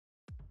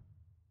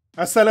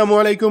আসসালামু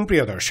আলাইকুম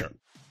প্রিয় দর্শক।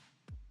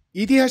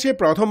 ইতিহাসে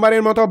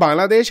প্রথমবারের মতো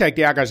বাংলাদেশ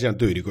একটি আকাশযান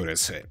তৈরি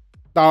করেছে,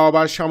 তাও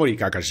আবার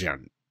সামরিক আকাশযান।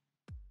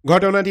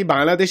 ঘটনাটি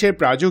বাংলাদেশের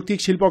প্রাযুক্তিক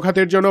শিল্প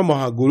খাতের জন্য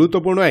মহা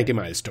গুরুত্বপূর্ণ একটি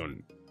মাইলস্টোন।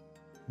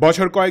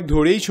 বছর কয়েক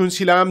ধরেই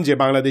শুনছিলাম যে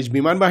বাংলাদেশ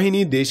বিমান বাহিনী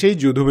দেশেই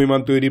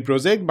যুদ্ধবিমান তৈরি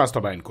প্রজেক্ট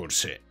বাস্তবায়ন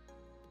করছে।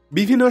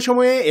 বিভিন্ন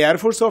সময়ে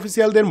এয়ারফোর্স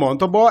অফিসিয়ালদের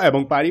মন্তব্য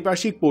এবং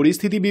পারিপার্শ্বিক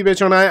পরিস্থিতি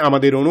বিবেচনায়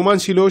আমাদের অনুমান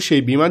ছিল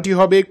সেই বিমানটি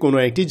হবে কোনো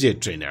একটি জেট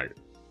ট্রেনার,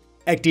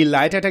 একটি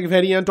লাইট অ্যাটাক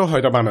ভ্যারিয়েন্টও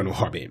হয়তো বানানো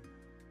হবে।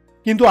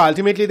 কিন্তু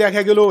আলটিমেটলি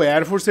দেখা গেল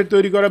এয়ারফোর্সের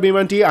তৈরি করা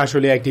বিমানটি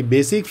আসলে একটি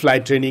বেসিক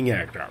ফ্লাইট ট্রেনিং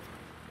এয়ারক্রাফট।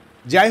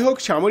 যাই হোক,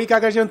 সামরিক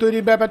আকাশযান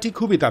তৈরির ব্যাপারটি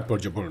খুবই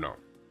তাৎপর্যপূর্ণ,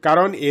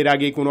 কারণ এর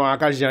আগে কোনো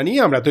আকাশযানই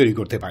আমরা তৈরি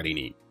করতে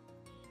পারিনি।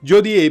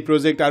 যদি এই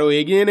প্রজেক্ট আরও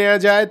এগিয়ে নেওয়া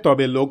যায়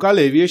তবে লোকাল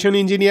এভিয়েশন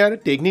ইঞ্জিনিয়ার,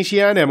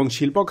 টেকনিশিয়ান এবং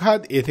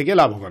শিল্পখাত এ থেকে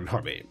লাভবান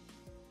হবে।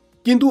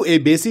 কিন্তু এই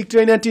বেসিক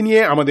ট্রেনারটি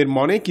নিয়ে আমাদের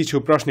মনে কিছু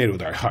প্রশ্নের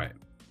উদয় হয়।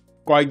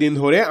 কয়েকদিন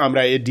ধরে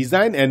আমরা এর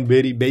design and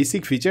very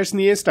basic features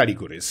নিয়ে স্টাডি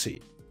করেছি।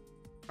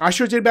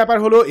 আশ্চর্যের ব্যাপার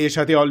হলো এর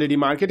সাথে অলরেডি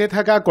মার্কেটে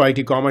থাকা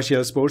কয়েকটি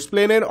কমার্শিয়াল স্পোর্টস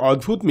প্লেনের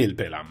অদ্ভুত মিল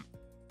পেলাম,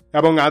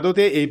 এবং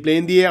আদতে এই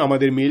প্লেন দিয়ে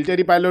আমাদের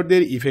মিলিটারি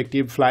পাইলটদের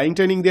ইফেক্টিভ ফ্লাইং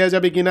ট্রেনিং দেওয়া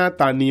যাবে কিনা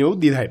তা নিয়েও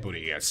দ্বিধায়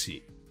পড়ে গেছি।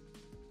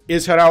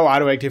 এছাড়াও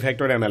আরও একটি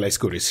ফ্যাক্টর অ্যানালাইজ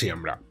করেছি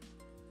আমরা,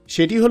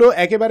 সেটি হলো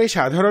একেবারে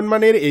সাধারণ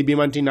মানের এই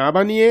বিমানটি না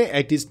বানিয়ে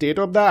একটি state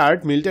of the art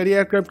military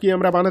aircraft কি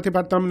আমরা বানাতে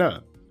পারতাম না?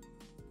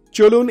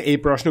 চলুন এই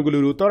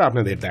প্রশ্নগুলোর উত্তর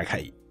আপনাদের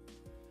দেখাই।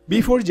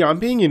 Before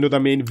jumping into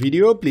the main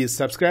video, please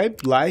subscribe,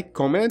 like,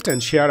 comment and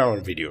share our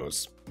videos.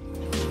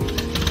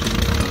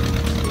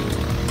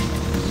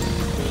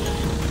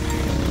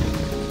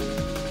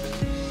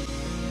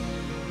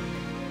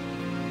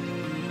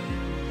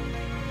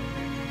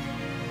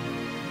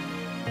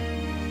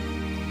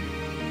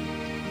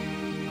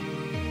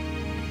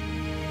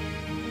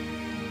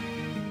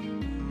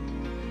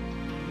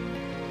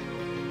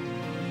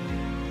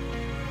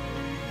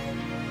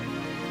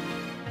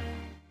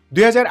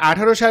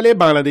 2018 সালে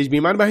বাংলাদেশ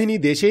বিমান বাহিনী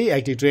দেশেই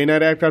একটি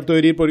ট্রেনার এয়ারক্রাফট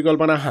তৈরির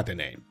পরিকল্পনা হাতে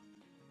নেয়।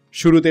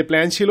 শুরুতে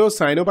প্ল্যান ছিল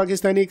সাইনো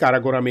পাকিস্তানি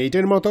কারাকোরাম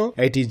 8-এর মতো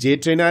একটি jet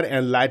trainer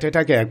and light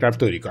attack aircraft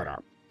তৈরি করা।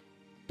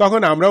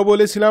 তখন আমরাও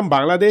বলেছিলাম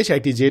বাংলাদেশ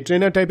একটি জেট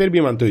ট্রেনার টাইপের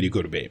বিমান তৈরি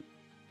করবে,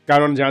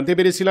 কারণ জানতে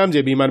পেরেছিলাম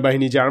যে বিমান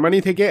বাহিনী জার্মানি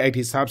থেকে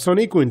একটি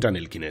সাবসনিক উইন্ড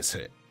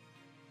কিনেছে।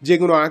 যে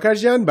কোনো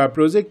আকাশযান বা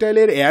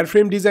প্রজেক্টাইলের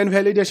এয়ারফ্রেম ডিজাইন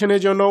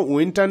ভ্যালিডেশনের জন্য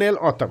উইন্ড টানেল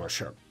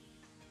অত্যাবশ্যক।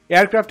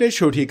 এয়ারক্রাফটের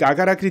সঠিক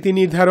আকার আকৃতি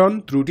নির্ধারণ,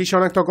 ত্রুটি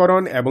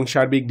শনাক্তকরণ এবং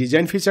সার্বিক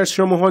ডিজাইন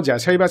ফিচার্সসমূহ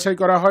যাচাই বাছাই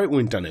করা হয়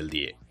উইন্ড টানেল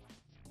দিয়ে।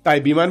 তাই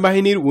বিমান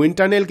বাহিনীর উইন্ড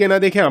টানেল কেনা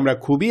দেখে আমরা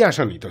খুবই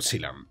আশান্বিত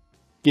ছিলাম,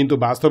 কিন্তু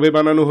বাস্তবে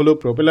বানানো হলো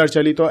প্রপেলার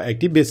চালিত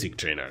একটি basic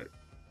trainer.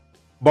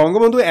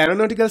 Bangabandhu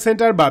aeronautical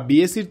centre বা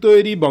বিএসির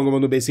তৈরি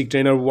বঙ্গবন্ধু বেসিক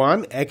ট্রেনার-1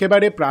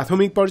 একেবারে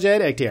প্রাথমিক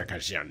পর্যায়ের একটি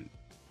আকাশযান।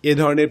 এ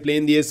ধরনের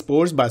প্লেন দিয়ে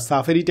স্পোর্টস বা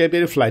সাফারি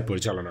টাইপের ফ্লাইট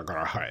পরিচালনা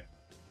করা হয়।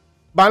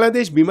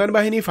 বাংলাদেশ বিমান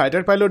বাহিনী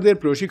ফাইটার পাইলটদের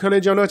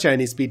প্রশিক্ষণের জন্য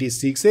Chinese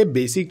PT-6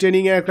 basic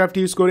training aircraft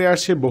use করে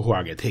আসছে বহু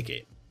আগে থেকে।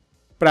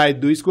 প্রায়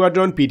 2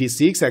 স্কোয়াড্রন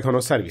PT-6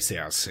 এখনও সার্ভিসে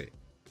আছে।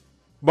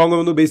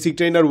 বঙ্গবন্ধু বেসিক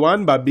ট্রেনার-1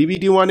 বা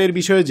BBT-1 এর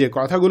বিষয়ে যে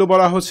কথাগুলো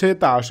বলা হচ্ছে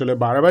তা আসলে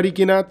বাড়াবাড়ি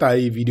কিনা তা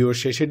এই ভিডিওর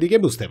শেষের দিকে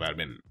বুঝতে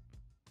পারবেন।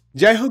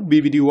 যাই হোক,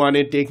 BBT-1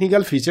 এর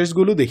টেকনিক্যাল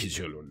ফিচার্সগুলো দেখি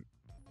চলুন।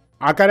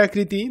 আকার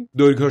আকৃতি: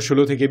 দৈর্ঘ্য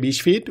 16 থেকে 20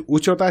 ফিট,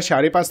 উচ্চতা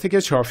 5.5 থেকে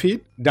 6 ফিট,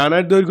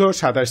 ডানার দৈর্ঘ্য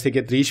 27 থেকে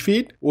 30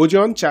 ফিট,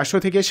 ওজন 400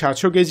 থেকে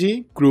 700 কেজি,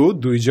 ক্রু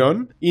 2 জন,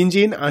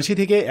 ইঞ্জিন 80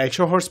 থেকে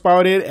 100 হর্স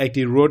পাওয়ারের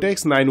একটি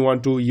রোটেক্স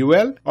 912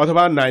 UL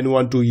অথবা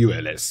 912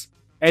 ULS,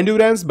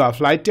 এন্ডুরেন্স বা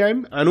ফ্লাইট টাইম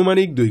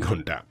আনুমানিক 2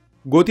 ঘন্টা,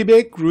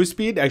 গতিবেগ ক্রুজ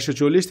স্পিড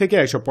 140 থেকে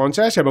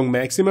 150 এবং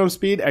maximum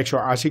speed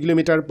 180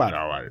 kilometre per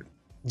hour,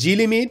 G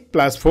limit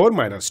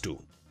 +4-2,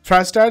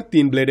 thruster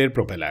 3 ব্লেডের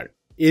propeller,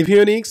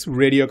 avionics,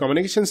 radio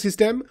communication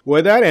system,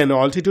 weather and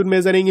altitude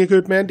measuring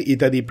equipment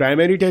ইত্যাদি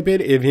প্রাইমারি টাইপের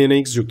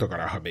এভিওনিক্স যুক্ত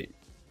করা হবে।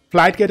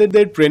 ফ্লাইট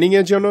ক্যাডেটদের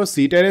ট্রেনিংয়ের জন্য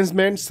seat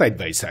arrangement side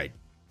by side.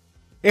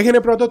 এখানে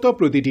প্রদত্ত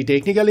প্রতিটি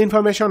টেকনিক্যাল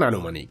ইনফরমেশন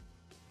আনুমানিক,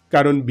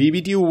 কারণ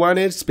BBT-1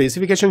 এর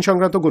স্পেসিফিকেশন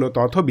সংক্রান্ত কোনো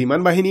তথ্য বিমান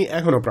বাহিনী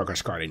এখনও প্রকাশ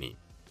করেনি।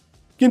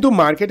 কিন্তু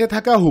মার্কেটে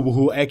থাকা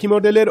হুবহু একই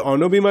মডেলের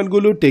অন্য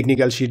বিমানগুলোর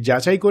টেকনিক্যাল শিট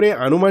যাচাই করে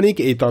আনুমানিক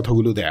এই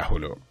তথ্যগুলো দেয়া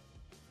হলো।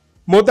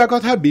 মোদ্দা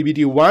কথা,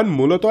 BBT-1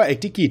 মূলত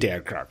একটি কিট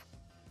এয়ারক্রাফট।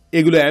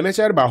 এগুলো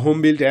অ্যামেচার বা হোম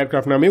বিল্ড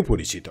এয়ারক্রাফট নামেও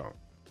পরিচিত।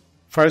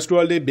 ফার্স্ট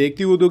ওয়ার্ল্ডে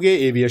ব্যক্তি উদ্যোগে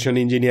এভিয়েশন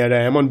ইঞ্জিনিয়াররা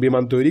এমন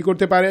বিমান তৈরি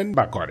করতে পারেন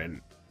বা করেন।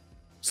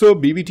 সো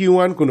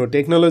BBT-1 কোনো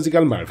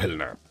টেকনোলজিক্যাল মার্ভেল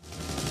না।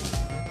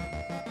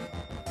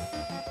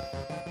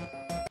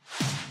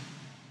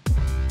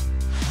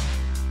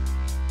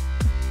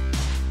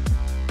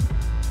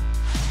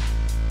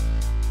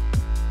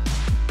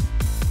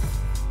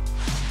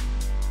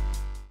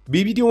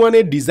 BBT-1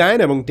 এর ডিজাইন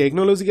এবং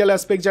টেকনোলজিক্যাল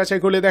অ্যাসপেক্ট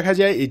যাচাই করলে দেখা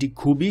যায় এটি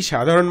খুবই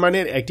সাধারণ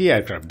মানের একটি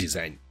এয়ারক্রাফট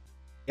ডিজাইন।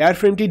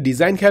 এয়ারফ্রেমটির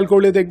ডিজাইন খেয়াল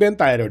করলে দেখবেন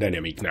তা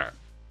অ্যারোডাইনামিক না,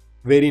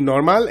 ভেরি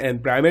নর্মাল অ্যান্ড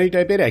প্রাইমারি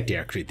টাইপের একটি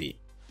আকৃতি।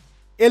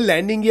 এর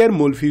ল্যান্ডিং গিয়ার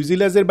মূল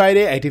ফিউজিলাজের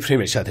বাইরে একটি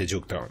ফ্রেমের সাথে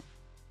যুক্ত।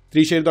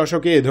 30-এর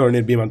দশকে এ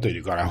ধরনের বিমান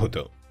তৈরি করা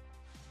হতো।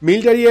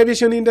 মিলিটারি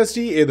এভিয়েশন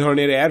ইন্ডাস্ট্রি এ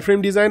ধরনের এয়ারফ্রেম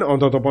ডিজাইন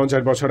অন্তত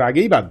 50 বছর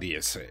আগেই বাদ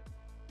দিয়েছে।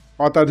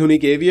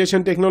 অত্যাধুনিক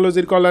এভিয়েশন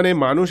টেকনোলজির কল্যাণে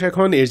মানুষ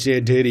এখন এর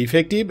চেয়ে ঢের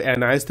effective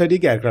and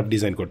aesthetic aircraft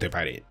design করতে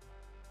পারে।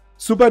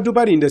 সুপার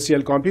ডুপার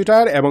ইন্ডাস্ট্রিয়াল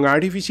কম্পিউটার এবং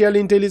আর্টিফিশিয়াল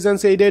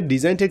ইন্টেলিজেন্স এইডেড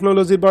ডিজাইন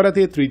টেকনোলজির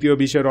বরাতে তৃতীয়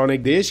বিশ্বের অনেক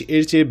দেশ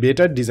এর চেয়ে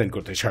বেটার ডিজাইন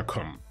করতে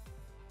সক্ষম।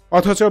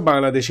 অথচ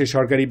বাংলাদেশের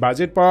সরকারি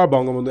বাজেট পাওয়া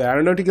বঙ্গবন্ধু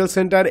অ্যারোনটিক্যাল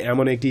সেন্টার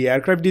এমন একটি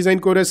এয়ারক্রাফট ডিজাইন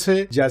করেছে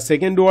যা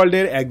সেকেন্ড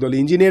ওয়ার্ল্ডের একদল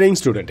ইঞ্জিনিয়ারিং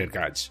স্টুডেন্টের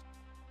কাজ।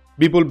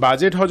 বিপুল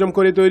বাজেট হজম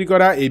করে তৈরি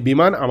করা এই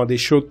বিমান আমাদের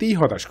সত্যিই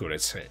হতাশ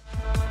করেছে।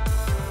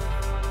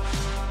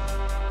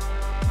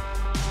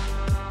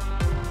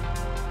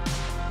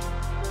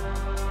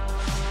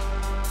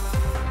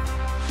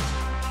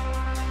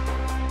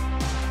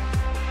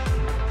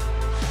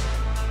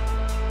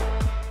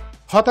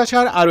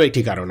 হতাশার আরও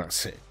একটি কারণ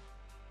আছে।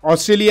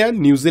 অস্ট্রেলিয়া,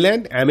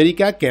 নিউজিল্যান্ড,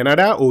 আমেরিকা,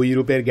 কানাডা ও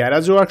ইউরোপের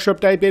গ্যারাজ ওয়ার্কশপ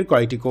টাইপের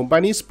কয়েকটি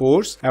কোম্পানি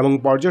স্পোর্টস এবং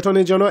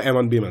পর্যটনের জন্য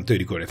এমন বিমান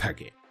তৈরি করে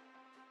থাকে,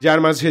 যার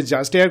মাঝে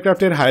জাস্ট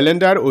এয়ারক্রাফটের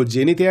হাইল্যান্ডার ও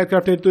জেনিথ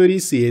এয়ারক্রাফটের তৈরি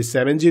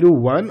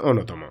CH-701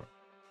 অন্যতম।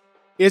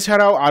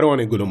 এছাড়াও আরও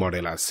অনেকগুলো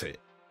মডেল আছে।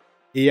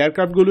 এই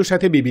এয়ারক্রাফটগুলোর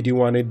সাথে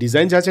BBT-1 এর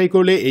ডিজাইন যাচাই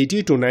করলে 80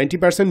 to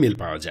 90% মিল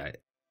পাওয়া যায়।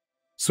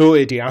 সো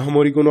এটি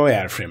আহামরি কোনো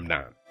এয়ারফ্রেম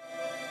না।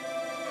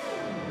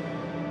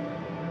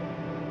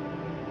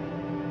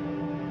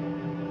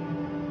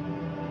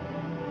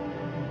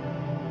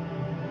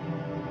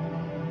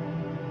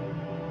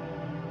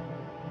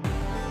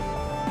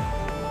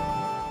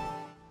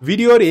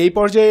 ভিডিওর এই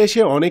পর্যায়ে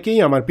এসে অনেকেই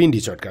আমার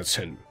পিন্ডি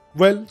চটকাচ্ছেন।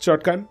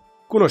 চটকান,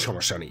 কোনো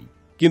সমস্যা নেই।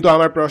 কিন্তু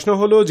আমার প্রশ্ন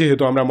হলো,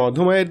 যেহেতু আমরা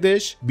মধ্যমায়ের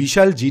দেশ,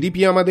 বিশাল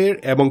জিডিপি আমাদের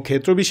এবং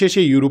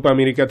ক্ষেত্রবিশেষে ইউরোপ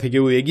আমেরিকা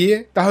থেকেও এগিয়ে,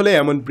 তাহলে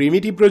এমন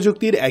প্রিমিটিভ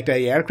প্রযুক্তির একটা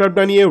এয়ারক্রাফট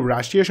বানিয়ে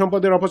রাষ্ট্রীয়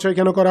সম্পদের অপচয়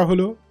কেন করা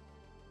হলো?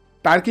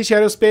 Turkish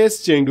aerospace,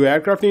 Chengdu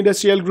aircraft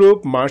industrial group,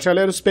 martial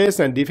aerospace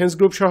and defence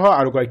group সহ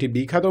আরও কয়েকটি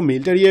বিখ্যাত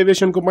মিলিটারি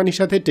এভিয়েশন কোম্পানির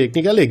সাথে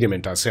টেকনিক্যাল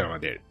এগ্রিমেন্ট আছে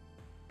আমাদের।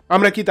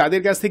 আমরা কি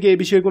তাদের কাছ থেকে এ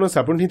বিষয়ে কোনো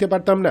সাপোর্ট নিতে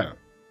পারতাম না?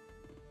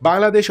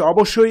 বাংলাদেশ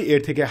অবশ্যই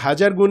এর থেকে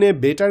হাজার গুণে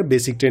বেটার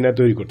বেসিক ট্রেনার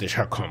তৈরি করতে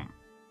সক্ষম।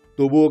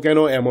 তবুও কেন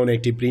এমন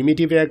একটি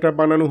প্রিমিটিভ এয়ারক্রাফট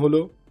বানানো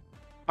হলো?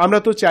 আমরা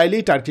তো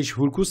চাইলেই টার্কিশ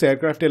হুরকুস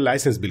এয়ারক্রাফটের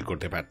লাইসেন্স বিল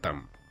করতে পারতাম,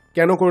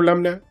 কেন করলাম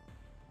না?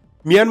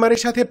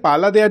 মিয়ানমারের সাথে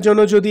পাল্লা দেওয়ার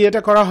জন্য যদি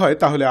এটা করা হয়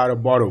তাহলে আরও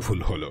বড় ভুল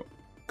হলো,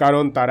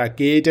 কারণ তারা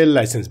K-8 এর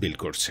লাইসেন্স বিল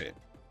করছে।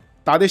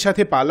 তাদের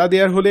সাথে পাল্লা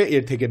দেওয়ার হলে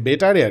এর থেকে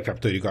বেটার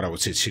এয়ারক্রাফট তৈরি করা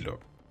উচিত ছিল।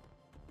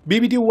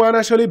 BBT-1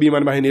 আসলে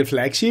বিমান বাহিনীর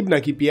ফ্ল্যাগশিপ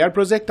নাকি পিআর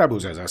প্রজেক্ট তা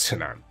বোঝা যাচ্ছে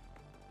না।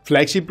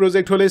 ফ্ল্যাগশিপ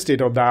প্রজেক্ট হলে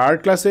স্টেট অব দ্য আর্ট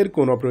ক্লাসের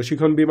কোনো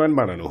প্রশিক্ষণ বিমান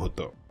বানানো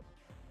হতো।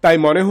 তাই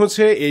মনে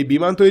হচ্ছে এই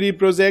বিমান তৈরির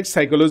প্রজেক্ট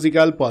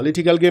সাইকোলজিক্যাল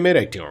পলিটিক্যাল গেমের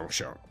একটি অংশ।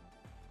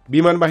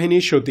 বিমান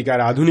বাহিনীর সত্যিকার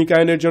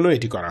আধুনিকায়নের জন্য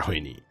এটি করা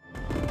হয়নি।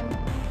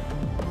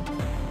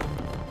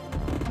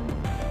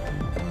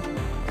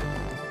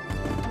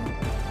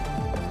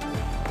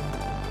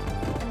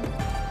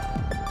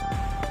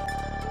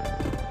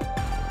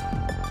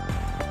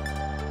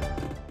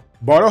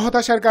 বড়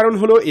হতাশার কারণ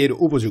হলো এর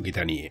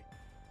উপযোগিতা নিয়ে।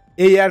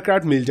 এই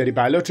এয়ারক্রাফট মিলিটারি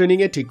পাইলট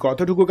ট্রেনিংয়ে ঠিক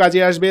কতটুকু কাজে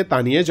আসবে তা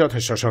নিয়ে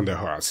যথেষ্ট সন্দেহ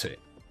আছে।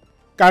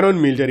 কারণ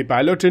মিলিটারি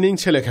পাইলট ট্রেনিং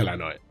ছেলেখেলা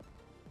নয়।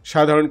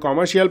 সাধারণ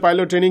কমার্শিয়াল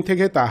পাইলট ট্রেনিং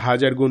থেকে তা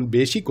হাজার গুণ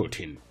বেশি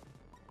কঠিন।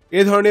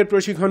 এ ধরনের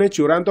প্রশিক্ষণে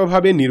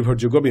চূড়ান্তভাবে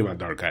নির্ভরযোগ্য বিমান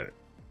দরকার,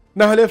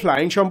 না হলে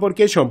ফ্লাইং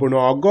সম্পর্কে সম্পূর্ণ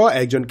অজ্ঞ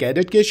একজন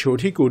ক্যাডেটকে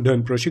সঠিক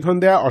উড্ডয়ন প্রশিক্ষণ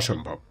দেওয়া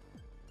অসম্ভব।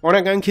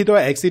 অনাকাঙ্ক্ষিত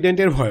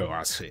অ্যাক্সিডেন্টের ভয়ও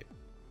আছে।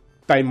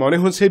 তাই মনে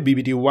হচ্ছে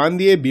BBT-1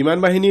 দিয়ে বিমান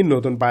বাহিনীর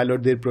নতুন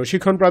পাইলটদের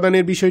প্রশিক্ষণ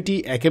প্রদানের বিষয়টি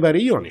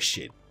একেবারেই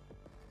অনিশ্চিত।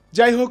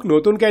 যাই হোক,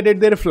 নতুন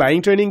ক্যাডেটদের ফ্লাইং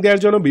ট্রেনিং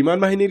দেওয়ার জন্য বিমান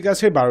বাহিনীর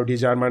কাছে 12টি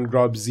জার্মান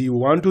গ্রব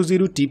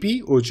G-120TP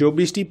ও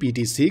 24টি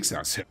PT-6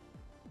 আছে।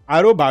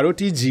 আরও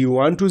 12টি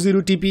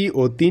G-120TP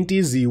ও 3টি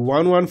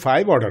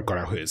G-115 অর্ডার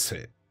করা হয়েছে।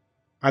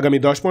 আগামী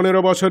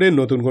 10-15 বছরের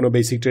নতুন কোনো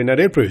বেসিক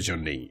ট্রেনারের প্রয়োজন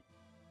নেই।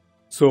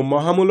 সো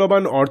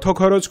মহামূল্যবান অর্থ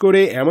খরচ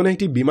করে এমন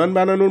একটি বিমান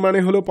বানানোর মানে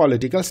হলো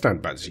political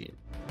স্টান্টবাজি।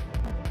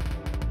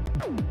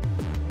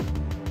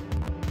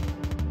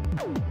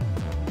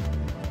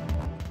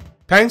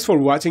 Thanks for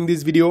watching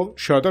this video.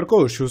 সতর্ক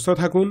ও সুস্থ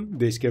থাকুন,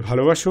 দেশকে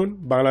ভালোবাসুন,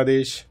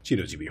 বাংলাদেশ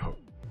চিরজীবী হোক।